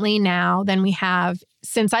frequently now than we have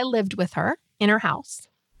since I lived with her in her house.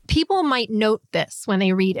 People might note this when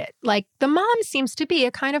they read it. The mom seems to be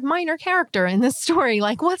a kind of minor character in this story.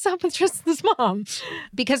 What's up with just this mom?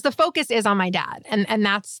 Because the focus is on my dad. And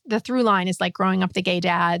that's the through line is growing up the gay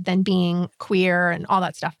dad, then being queer and all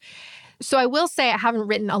that stuff. So I will say I haven't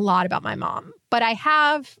written a lot about my mom, but I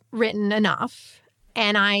have written enough.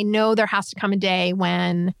 And I know there has to come a day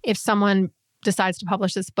when if someone decides to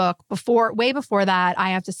publish this book, way before that, I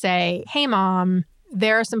have to say, hey, Mom,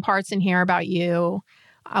 there are some parts in here about you.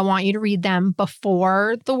 I want you to read them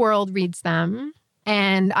before the world reads them.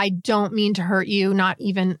 And I don't mean to hurt you, not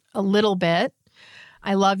even a little bit.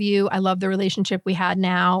 I love you. I love the relationship we had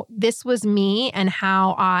now. This was me and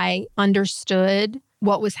how I understood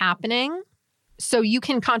what was happening. So you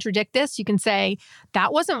can contradict this. You can say,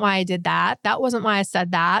 that wasn't why I did that. That wasn't why I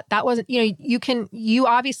said that. That wasn't, you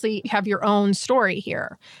obviously have your own story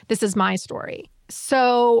here. This is my story.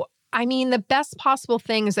 So, I mean, the best possible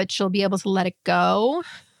thing is that she'll be able to let it go.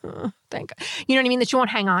 Thank God. You know what I mean? That you won't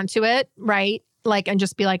hang on to it, right? Like, and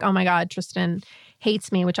just be like, oh my God, Tristan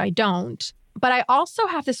hates me, which I don't. But I also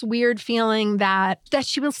have this weird feeling that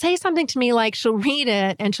she will say something to me, like she'll read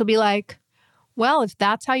it and she'll be like, well, if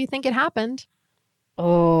that's how you think it happened.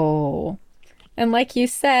 Oh, and like you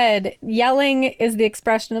said, yelling is the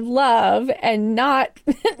expression of love, and not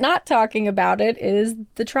talking about it is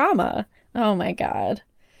the trauma. Oh my God.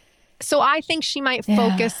 So I think she might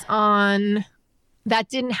focus on that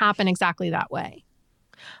didn't happen exactly that way.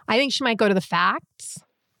 I think she might go to the facts,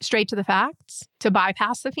 straight to the facts, to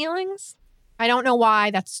bypass the feelings. I don't know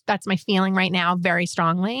why that's my feeling right now very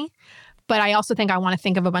strongly. But I also think I want to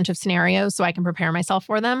think of a bunch of scenarios so I can prepare myself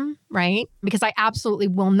for them, right? Because I absolutely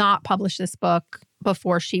will not publish this book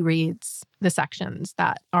before she reads the sections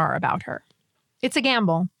that are about her. It's a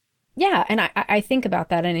gamble. Yeah, and I think about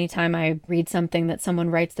that anytime I read something that someone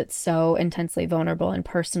writes that's so intensely vulnerable and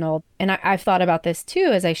personal. And I've thought about this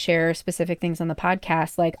too as I share specific things on the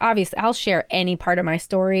podcast. Like, obviously, I'll share any part of my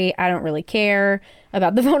story. I don't really care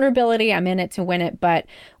about the vulnerability. I'm in it to win it. But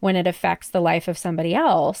when it affects the life of somebody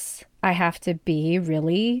else, I have to be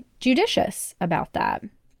really judicious about that.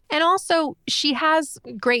 And also, she has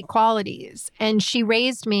great qualities. And she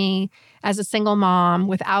raised me as a single mom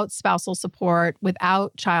without spousal support,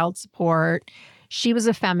 without child support. She was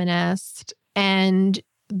a feminist. And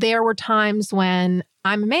there were times when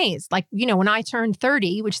I'm amazed. Like, when I turned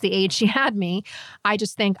 30, which is the age she had me, I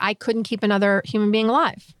just think I couldn't keep another human being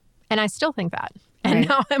alive. And I still think that. And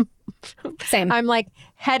now I'm like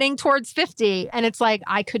heading towards 50. And it's like,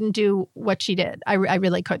 I couldn't do what she did. I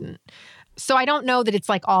really couldn't. So I don't know that it's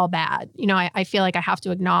like all bad. I feel like I have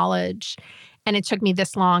to acknowledge, and it took me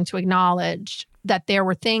this long to acknowledge that there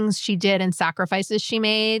were things she did and sacrifices she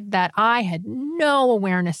made that I had no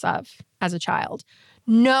awareness of as a child.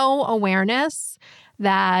 No awareness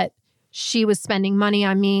that she was spending money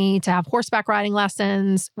on me to have horseback riding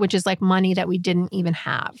lessons, which is like money that we didn't even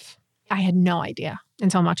have. I had no idea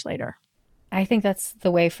until much later. I think that's the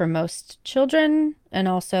way for most children and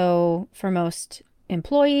also for most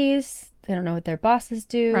employees. They don't know what their bosses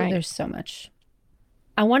do. Right. There's so much.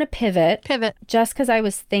 I want to pivot. Just because I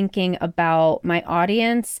was thinking about my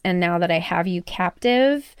audience, and now that I have you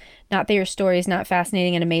captive, not that your story is not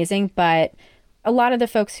fascinating and amazing, but a lot of the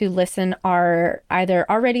folks who listen are either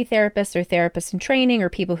already therapists or therapists in training or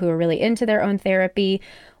people who are really into their own therapy.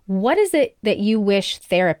 What is it that you wish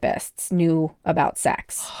therapists knew about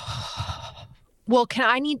sex? Well,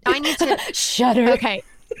 I need to shudder. Okay.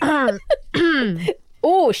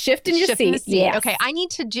 Oh, shift in your seat. Yes. Okay, I need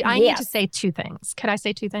to say two things. Could I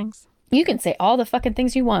say two things? You can say all the fucking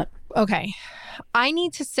things you want. Okay. I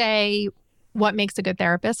need to say what makes a good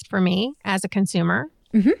therapist for me as a consumer.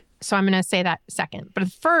 Mm-hmm. So I'm going to say that second.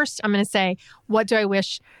 But first, I'm going to say, what do I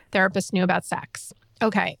wish therapists knew about sex?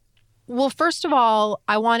 Okay. Well, first of all,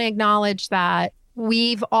 I want to acknowledge that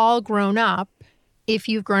we've all grown up. If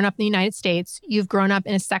you've grown up in the United States, you've grown up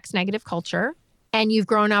in a sex-negative culture. And you've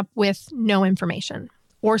grown up with no information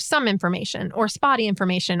or some information or spotty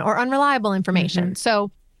information or unreliable information. Mm-hmm.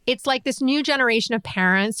 So it's like this new generation of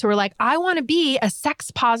parents who are like, I want to be a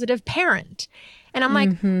sex positive parent. And I'm like,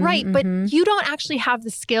 right, but you don't actually have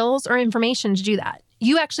the skills or information to do that.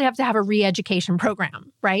 You actually have to have a re-education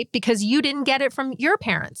program, right? Because you didn't get it from your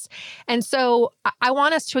parents. And so I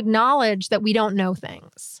want us to acknowledge that we don't know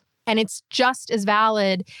things. And it's just as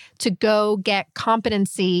valid to go get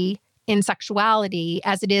competency in sexuality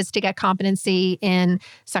as it is to get competency in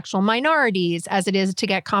sexual minorities, as it is to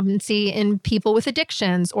get competency in people with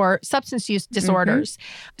addictions or substance use disorders.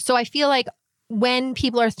 So I feel like when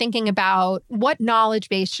people are thinking about what knowledge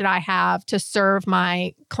base should I have to serve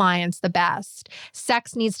my clients the best,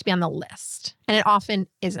 sex needs to be on the list. And it often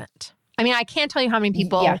isn't. I mean, I can't tell you how many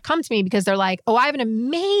people come to me because they're like, oh, I have an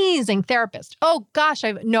amazing therapist. Oh gosh,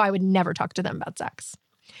 I would never talk to them about sex.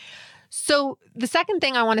 So the second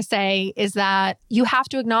thing I want to say is that you have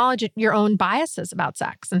to acknowledge your own biases about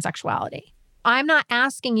sex and sexuality. I'm not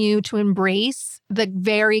asking you to embrace the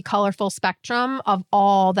very colorful spectrum of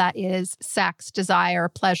all that is sex, desire,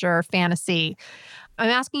 pleasure, fantasy. I'm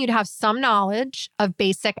asking you to have some knowledge of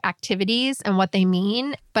basic activities and what they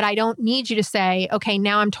mean, but I don't need you to say, okay,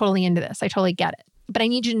 now I'm totally into this. I totally get it. But I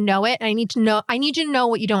need you to know it. And I need you to know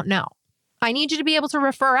what you don't know. I need you to be able to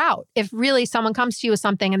refer out. If really someone comes to you with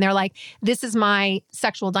something and they're like, this is my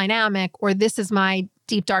sexual dynamic, or this is my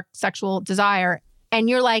deep, dark sexual desire. And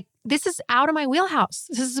you're like, this is out of my wheelhouse.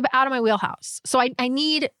 This is out of my wheelhouse. So I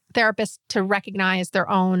need therapists to recognize their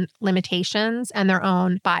own limitations and their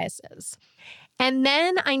own biases. And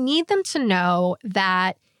then I need them to know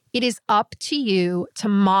that it is up to you to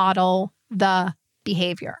model the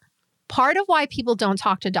behavior. Part of why people don't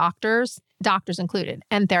talk to doctors included,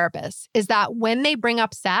 and therapists, is that when they bring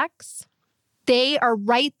up sex, they are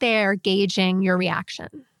right there gauging your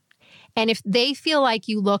reaction. And if they feel like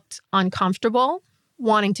you looked uncomfortable,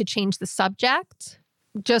 wanting to change the subject,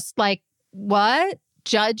 just like, what?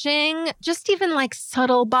 Judging, just even like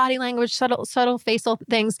subtle body language, subtle facial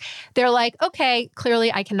things, they're like, okay,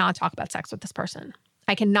 clearly I cannot talk about sex with this person.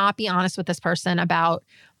 I cannot be honest with this person about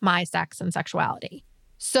my sex and sexuality.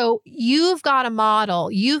 So you've got to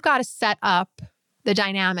model, you've got to set up the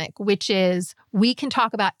dynamic, which is we can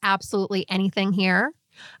talk about absolutely anything here.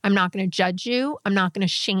 I'm not going to judge you. I'm not going to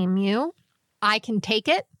shame you. I can take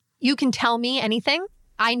it. You can tell me anything.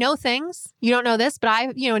 I know things. You don't know this, but I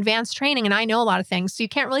have, advanced training and I know a lot of things. So you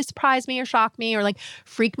can't really surprise me or shock me or like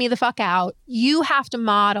freak me the fuck out. You have to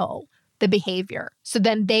model the behavior. So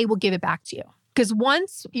then they will give it back to you. Because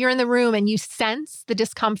once you're in the room and you sense the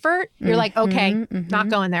discomfort, you're like, okay, not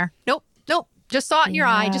going there. Nope. Just saw it in your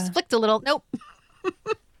eye. Just flicked a little. Nope.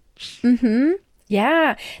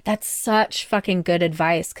 Yeah. That's such fucking good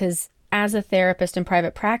advice. Because as a therapist in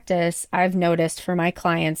private practice, I've noticed for my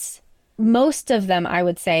clients, most of them, I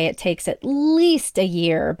would say it takes at least a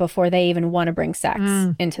year before they even want to bring sex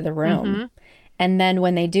into the room. And then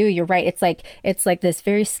when they do, you're right. It's like this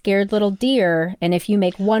very scared little deer. And if you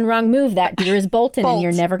make one wrong move, that deer is bolting and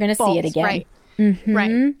you're never going to see it again. Right. Right.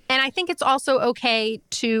 And I think it's also okay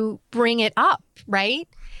to bring it up, right?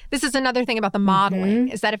 This is another thing about the modeling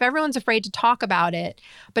is that if everyone's afraid to talk about it,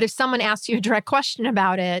 but if someone asks you a direct question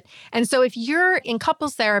about it, and so if you're in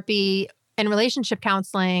couples therapy and relationship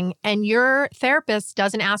counseling and your therapist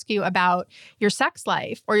doesn't ask you about your sex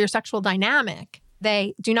life or your sexual dynamic,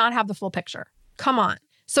 they do not have the full picture. Come on.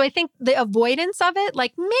 So I think the avoidance of it,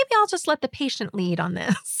 like maybe I'll just let the patient lead on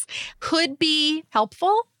this, could be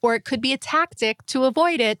helpful, or it could be a tactic to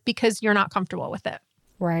avoid it because you're not comfortable with it.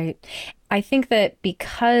 Right. I think that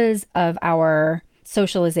because of our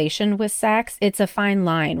socialization with sex, it's a fine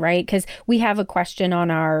line, right? Because we have a question on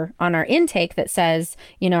our intake that says,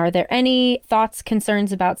 are there any thoughts,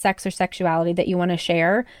 concerns about sex or sexuality that you want to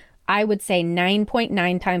share? I would say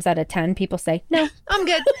 9.9 times out of 10, people say, no, I'm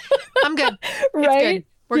good. Right? Good.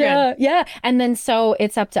 We're good. Yeah. And then so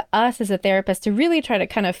it's up to us as a therapist to really try to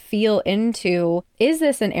kind of feel into, is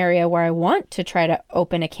this an area where I want to try to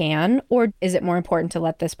open a can, or is it more important to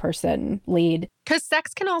let this person lead? Because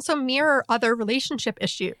sex can also mirror other relationship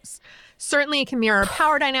issues. Certainly it can mirror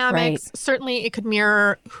power dynamics. Right. Certainly it could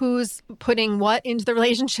mirror who's putting what into the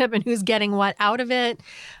relationship and who's getting what out of it.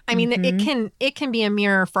 I mean, it can be a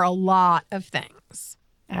mirror for a lot of things.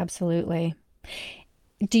 Absolutely.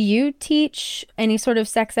 Do you teach any sort of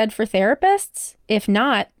sex ed for therapists? If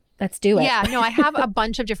not, let's do it. Yeah, no, I have a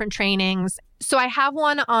bunch of different trainings. So I have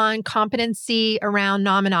one on competency around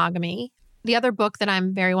non-monogamy. The other book that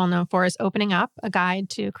I'm very well known for is Opening Up, a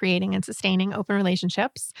guide to creating and sustaining open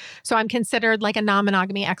relationships. So I'm considered like a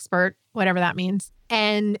non-monogamy expert, whatever that means.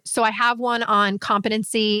 And so I have one on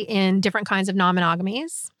competency in different kinds of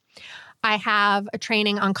non-monogamies. I have a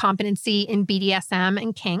training on competency in BDSM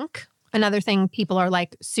and kink, another thing people are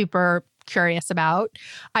like super curious about.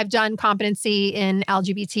 I've done competency in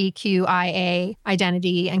LGBTQIA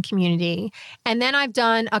identity and community. And then I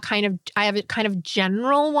have a kind of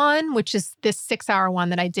general one, which is this 6-hour one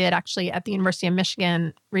that I did actually at the University of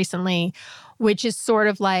Michigan recently, which is sort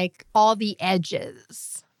of like all the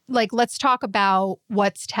edges. Like, let's talk about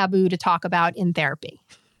what's taboo to talk about in therapy.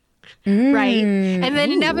 Right. And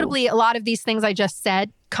then inevitably, a lot of these things I just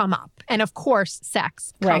said come up. And of course,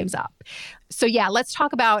 sex comes up. So yeah, let's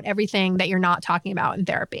talk about everything that you're not talking about in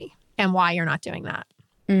therapy and why you're not doing that.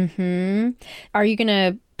 Are you going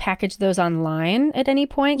to package those online at any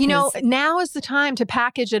point? Now is the time to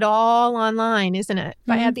package it all online, isn't it?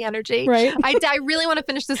 If I had the energy. Right. I really want to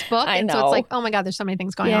finish this book. I know. So it's like, oh my God, there's so many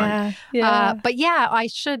things going on. Yeah. But yeah, I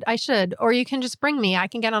should. Or you can just bring me. I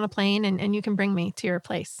can get on a plane and you can bring me to your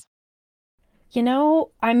place. You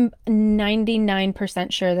know, I'm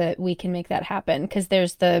 99% sure that we can make that happen because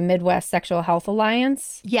there's the Midwest Sexual Health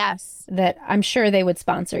Alliance Yes. that I'm sure they would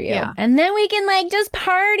sponsor you. Yeah. And then we can like just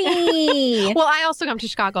party. Well, I also come to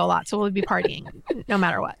Chicago a lot, so we'll be partying no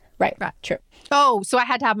matter what. Right. True. Oh, so I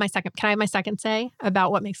had to have my second. Can I have my second say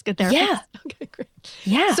about what makes good therapy? Yeah. Okay, great.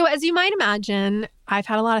 Yeah. So as you might imagine, I've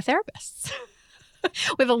had a lot of therapists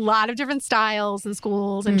with a lot of different styles and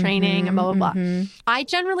schools and training and blah, blah, blah. I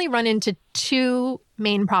generally run into two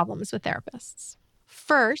main problems with therapists.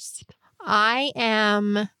 First, I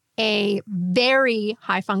am a very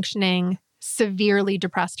high functioning, severely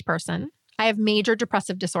depressed person. I have major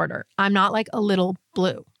depressive disorder. I'm not like a little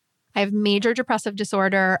blue. I have major depressive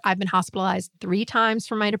disorder. I've been hospitalized 3 times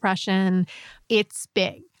for my depression. It's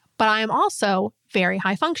big. But I am also very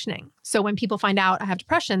high functioning. So when people find out I have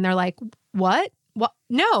depression, they're like, what? What?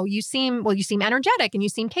 No, you seem energetic and you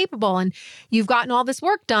seem capable and you've gotten all this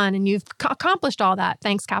work done and you've accomplished all that.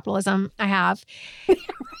 Thanks, capitalism. I have.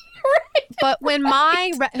 But when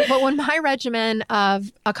my regimen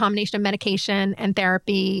of a combination of medication and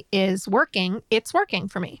therapy is working, it's working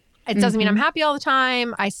for me. It doesn't mean I'm happy all the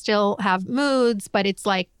time. I still have moods, but it's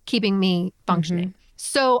like keeping me functioning.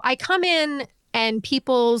 So I come in and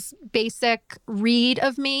people's basic read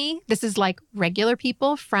of me, this is like regular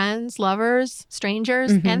people, friends, lovers,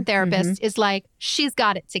 strangers, and therapists, is like, she's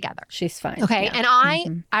got it together. She's fine. Okay. Yeah.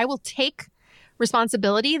 And I will take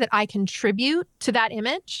responsibility that I contribute to that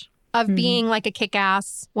image of being like a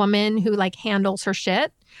kick-ass woman who like handles her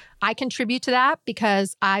shit. I contribute to that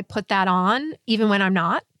because I put that on even when I'm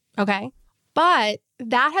not. Okay. But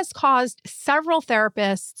that has caused several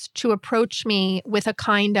therapists to approach me with a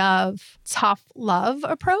kind of tough love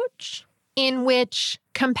approach in which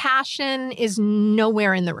compassion is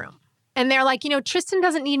nowhere in the room. And they're like, Tristan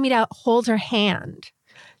doesn't need me to hold her hand.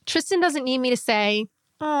 Tristan doesn't need me to say,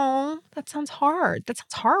 oh, that sounds hard. That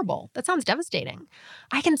sounds horrible. That sounds devastating.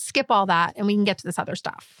 I can skip all that and we can get to this other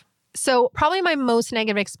stuff. So probably my most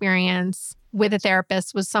negative experience with a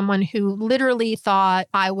therapist was someone who literally thought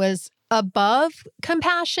I was above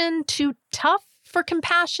compassion, too tough for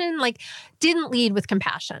compassion, like didn't lead with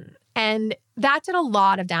compassion. And that did a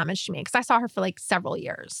lot of damage to me because I saw her for like several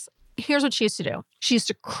years. Here's what she used to do. She used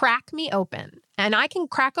to crack me open. And I can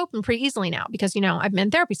crack open pretty easily now because, I've been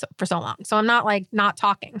in therapy for so long. So I'm not like not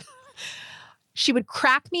talking. She would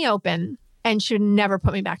crack me open and she would never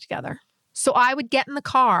put me back together. So I would get in the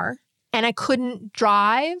car and I couldn't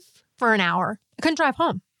drive for an hour. I couldn't drive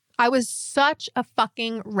home. I was such a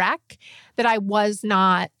fucking wreck that I was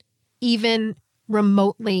not even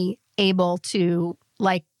remotely able to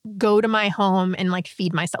like go to my home and like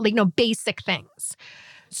feed myself, like, basic things.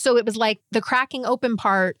 So it was like the cracking open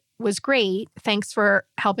part was great. Thanks for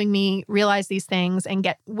helping me realize these things and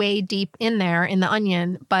get way deep in there in the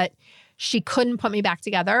onion. But she couldn't put me back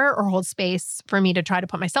together or hold space for me to try to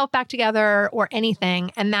put myself back together or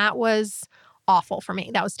anything. And that was awful for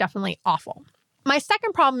me. That was definitely awful. My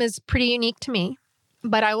second problem is pretty unique to me,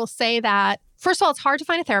 but I will say that, first of all, it's hard to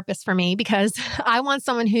find a therapist for me because I want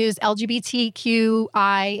someone who's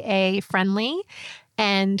LGBTQIA friendly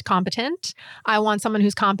and competent. I want someone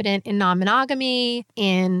who's competent in non-monogamy,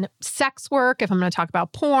 in sex work, if I'm going to talk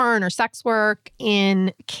about porn or sex work,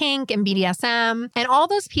 in kink and BDSM. And all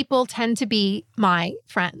those people tend to be my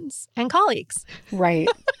friends and colleagues. Right.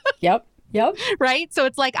 Yep. Right. So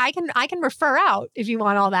it's like I can refer out if you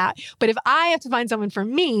want all that. But if I have to find someone for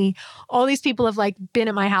me, all these people have like been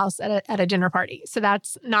at my house at a dinner party. So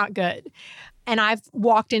that's not good. And I've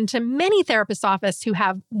walked into many therapists' offices who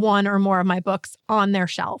have one or more of my books on their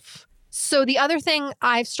shelf. So the other thing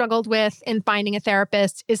I've struggled with in finding a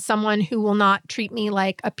therapist is someone who will not treat me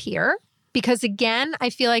like a peer. Because again,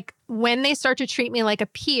 I feel like when they start to treat me like a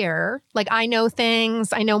peer, like I know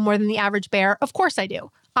things, I know more than the average bear. Of course I do.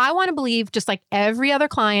 I want to believe, just like every other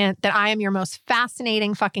client, that I am your most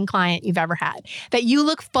fascinating fucking client you've ever had. That you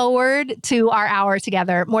look forward to our hour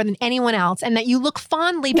together more than anyone else. And that you look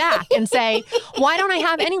fondly back and say, why don't I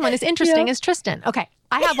have anyone as interesting as Tristan? Okay,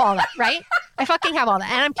 I have all that, right? I fucking have all that.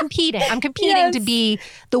 And I'm competing. I'm competing to be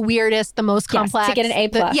the weirdest, the most complex. To get an A+.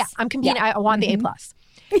 Yeah, I'm competing. Yeah. I want the A+.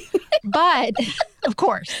 But, of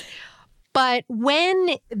course. But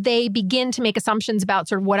when they begin to make assumptions about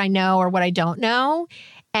sort of what I know or what I don't know,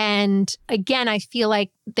 and again, I feel like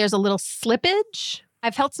there's a little slippage.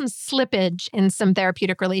 I've felt some slippage in some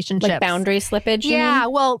therapeutic relationships. Like boundary slippage? Yeah.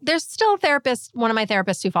 Well, there's still a therapist, one of my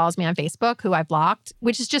therapists who follows me on Facebook, who I blocked,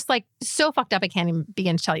 which is just like so fucked up I can't even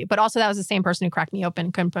begin to tell you. But also that was the same person who cracked me open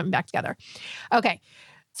and couldn't put me back together. Okay.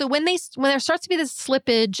 So when there starts to be this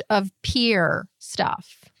slippage of peer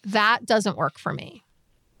stuff, that doesn't work for me.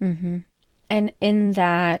 Mm-hmm. And in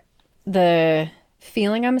that the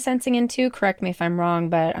feeling I'm sensing into, correct me if I'm wrong,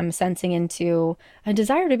 but I'm sensing into a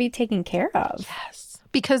desire to be taken care of. Yes.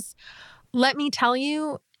 Because let me tell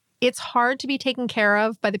you, it's hard to be taken care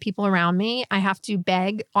of by the people around me. I have to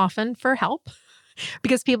beg often for help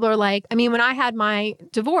because people are like, I mean, when I had my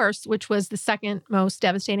divorce, which was the second most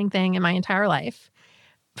devastating thing in my entire life,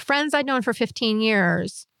 friends I'd known for 15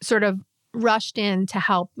 years sort of rushed in to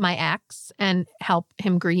help my ex and help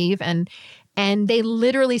him grieve. And they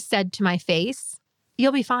literally said to my face,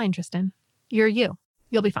 "You'll be fine, Tristan. You're you.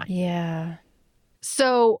 You'll be fine." Yeah.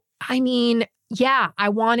 So, I mean, yeah, I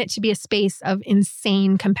want it to be a space of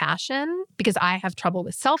insane compassion because I have trouble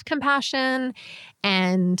with self-compassion.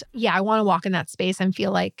 And yeah, I want to walk in that space and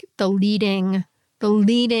feel like the leading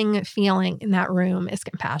feeling in that room is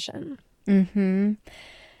compassion. Mm-hmm.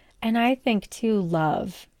 And I think too,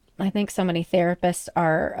 love. I think so many therapists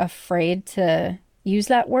are afraid to use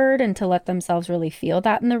that word and to let themselves really feel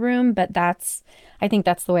that in the room. But I think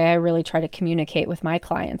that's the way I really try to communicate with my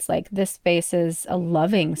clients. Like, this space is a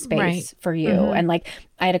loving space for you. Mm-hmm. And like,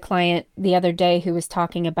 I had a client the other day who was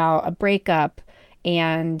talking about a breakup,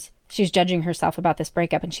 and she's judging herself about this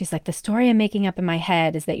breakup. And she's like, the story I'm making up in my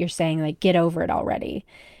head is that you're saying like, get over it already.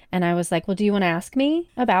 And I was like, well, do you want to ask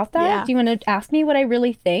me about that? Yeah. Do you want to ask me what I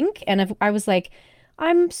really think? And if I was like,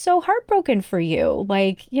 I'm so heartbroken for you,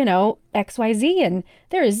 like, you know, XYZ, and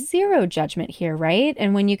there is zero judgment here, right?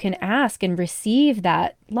 And when you can ask and receive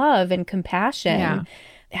that love and compassion,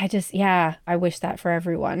 I wish that for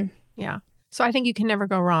everyone. Yeah. So I think you can never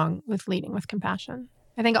go wrong with leading with compassion.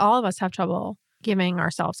 I think all of us have trouble giving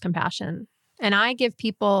ourselves compassion. And I give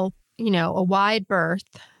people, you know, a wide berth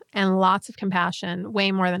and lots of compassion,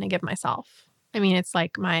 way more than I give myself. I mean, it's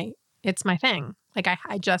like it's my thing. Like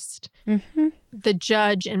I just, the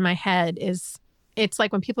judge in my head it's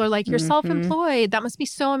like when people are like, you're self-employed, that must be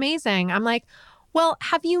so amazing. I'm like, well,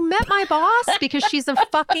 have you met my boss? Because she's a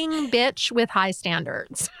fucking bitch with high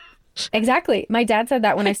standards. Exactly. My dad said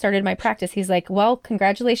that when I started my practice. He's like, well,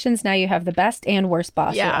 congratulations. Now you have the best and worst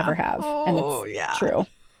boss you'll ever have. And it's true.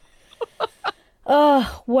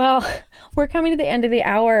 Oh, well, we're coming to the end of the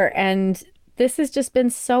hour, and this has just been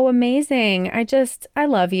so amazing. I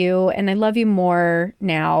love you, and I love you more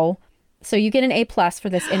now. So you get an A+ for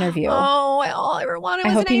this interview. Oh, all I ever wanted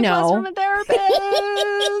was an A+ from a therapist.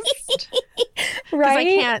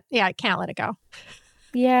 Right? I can't let it go.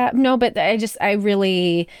 Yeah, no, but I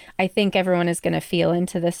think everyone is going to feel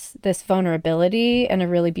into this vulnerability in a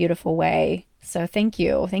really beautiful way. So thank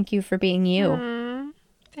you. Thank you for being you.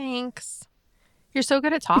 Thanks. You're so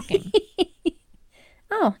good at talking.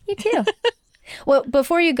 Oh, you too. Well,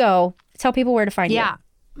 before you go, tell people where to find you. Yeah.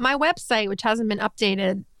 My website, which hasn't been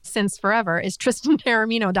updated since forever, is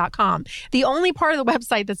TristanTaormino.com. The only part of the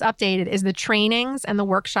website that's updated is the trainings and the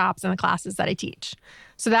workshops and the classes that I teach.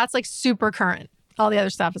 So that's like super current. All the other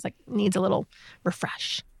stuff is like needs a little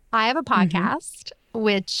refresh. I have a podcast,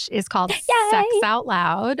 which is called Sex Out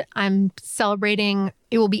Loud. I'm celebrating,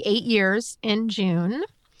 it will be 8 years in June.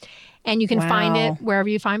 And you can find it wherever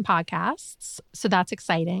you find podcasts. So that's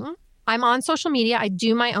exciting. I'm on social media. I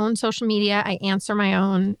do my own social media. I answer my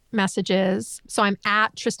own messages. So I'm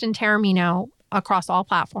at Tristan Taormino across all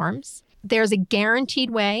platforms. There's a guaranteed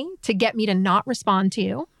way to get me to not respond to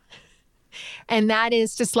you. And that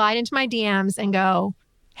is to slide into my DMs and go,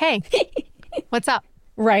 hey, what's up?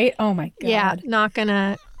 Right? Oh my God. Yeah, not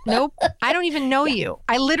gonna. Nope. I don't even know you.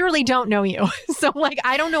 I literally don't know you. So like,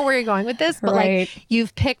 I don't know where you're going with this, but like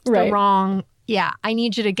you've picked the wrong. Yeah. I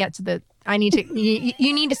need you to get to the, you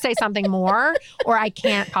need to say something more or I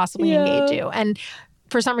can't possibly engage you. And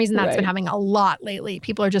for some reason that's been happening a lot lately.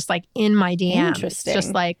 People are just like in my DMs. Interesting.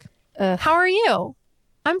 Just like, how are you?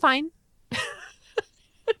 I'm fine.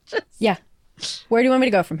 Yeah. Where do you want me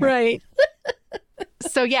to go from here? Right.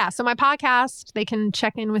 So my podcast, they can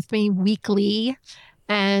check in with me weekly.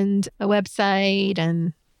 And a website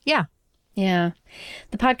and yeah.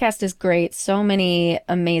 The podcast is great. So many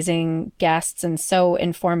amazing guests and so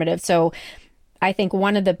informative. So I think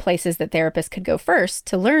one of the places that therapists could go first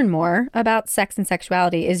to learn more about sex and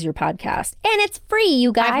sexuality is your podcast. And it's free,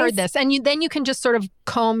 you guys. I've heard this. And then you can just sort of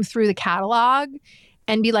comb through the catalog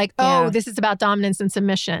and be like, oh, this is about dominance and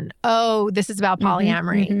submission. Oh, this is about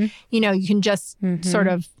polyamory. You know, you can just sort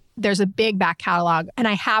of, there's a big back catalog. And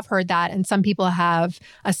I have heard that. And some people have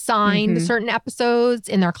assigned certain episodes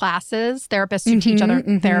in their classes, therapists who teach other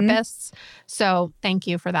therapists. So thank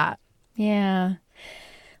you for that. Yeah.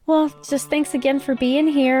 Well, just thanks again for being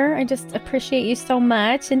here. I just appreciate you so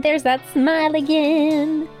much. And there's that smile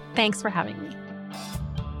again. Thanks for having me.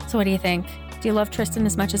 So what do you think? Do you love Tristan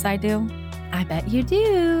as much as I do? I bet you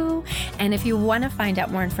do. And if you want to find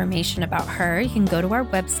out more information about her, you can go to our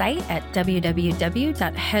website at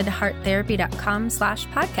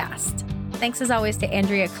www.headhearttherapy.com/podcast. Thanks as always to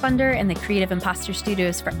Andrea Klunder and the Creative Imposter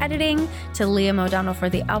Studios for editing, to Liam O'Donnell for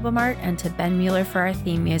the album art, and to Ben Mueller for our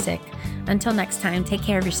theme music. Until next time, take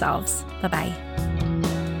care of yourselves. Bye-bye.